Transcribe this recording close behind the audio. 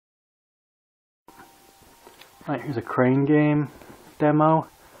Alright, here's a crane game demo.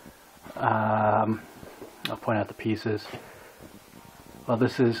 I'll point out the pieces. Well,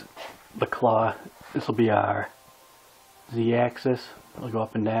 this is the claw. This will be our Z-axis. It'll go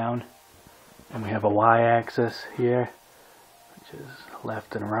up and down. And we have a Y-axis here, which is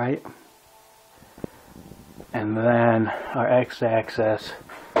left and right. And then our X-axis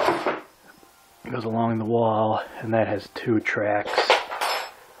goes along the wall, and that has two tracks.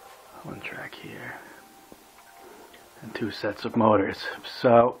 One track here. And two sets of motors.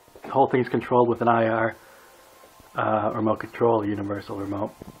 So the whole thing is controlled with an IR remote control, universal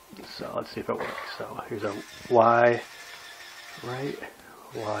remote. So let's see if it works. So here's a Y right,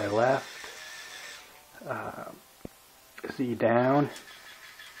 Y left, Z down,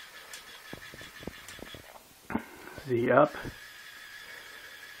 Z up,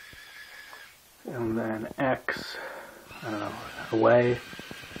 and then X, I don't know, away,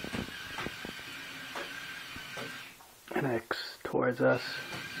 and X towards us.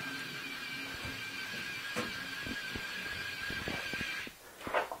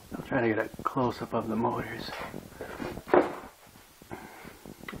 I'll try to get a close-up of the motors.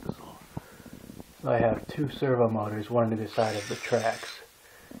 So I have two servo motors, one on either side of the tracks.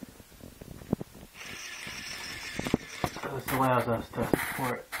 So this allows us to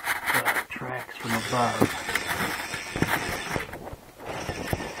support the tracks from above.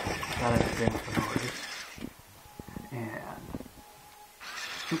 Got to advance the motors.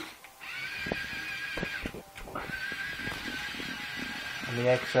 And the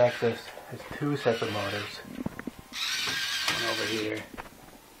X-axis has two sets of motors. One over here.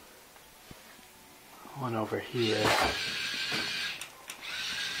 One over here.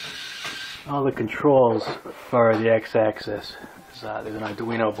 All the controls for the X-axis is there's an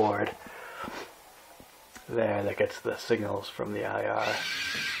arduino board there that gets the signals from the IR.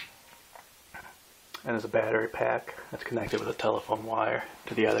 And there's a battery pack that's connected with a telephone wire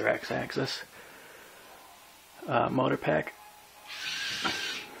to the other X-axis motor pack.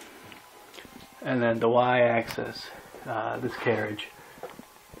 And then the Y-axis, this carriage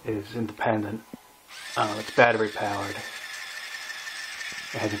is independent. It's battery powered.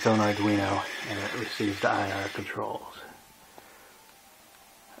 It has its own Arduino, and it receives the IR controls.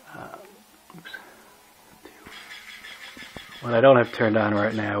 What I don't have turned on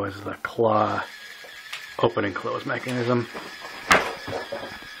right now is the claw open and close mechanism,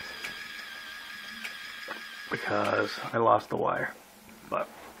 because I lost the wire. But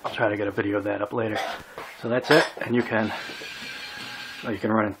I'll try to get a video of that up later. So that's it, and you can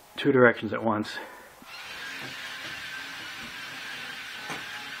run in two directions at once.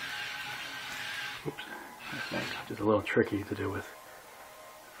 Oops, that's just a little tricky to do with.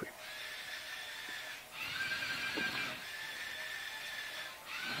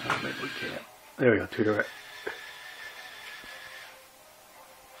 Maybe we can't. There we go, two direct.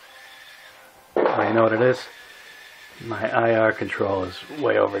 Oh, you know what it is? My IR control is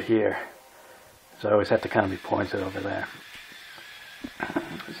way over here, so I always have to kind of be pointed over there.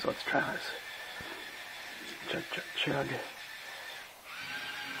 So let's try this. Chug, chug, chug.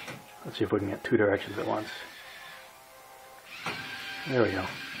 Let's see if we can get two directions at once. There we go.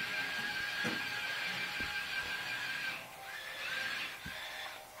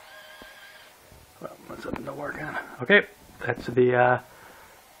 Well, that's something to work on. Okay, that's the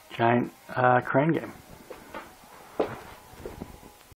giant crane game.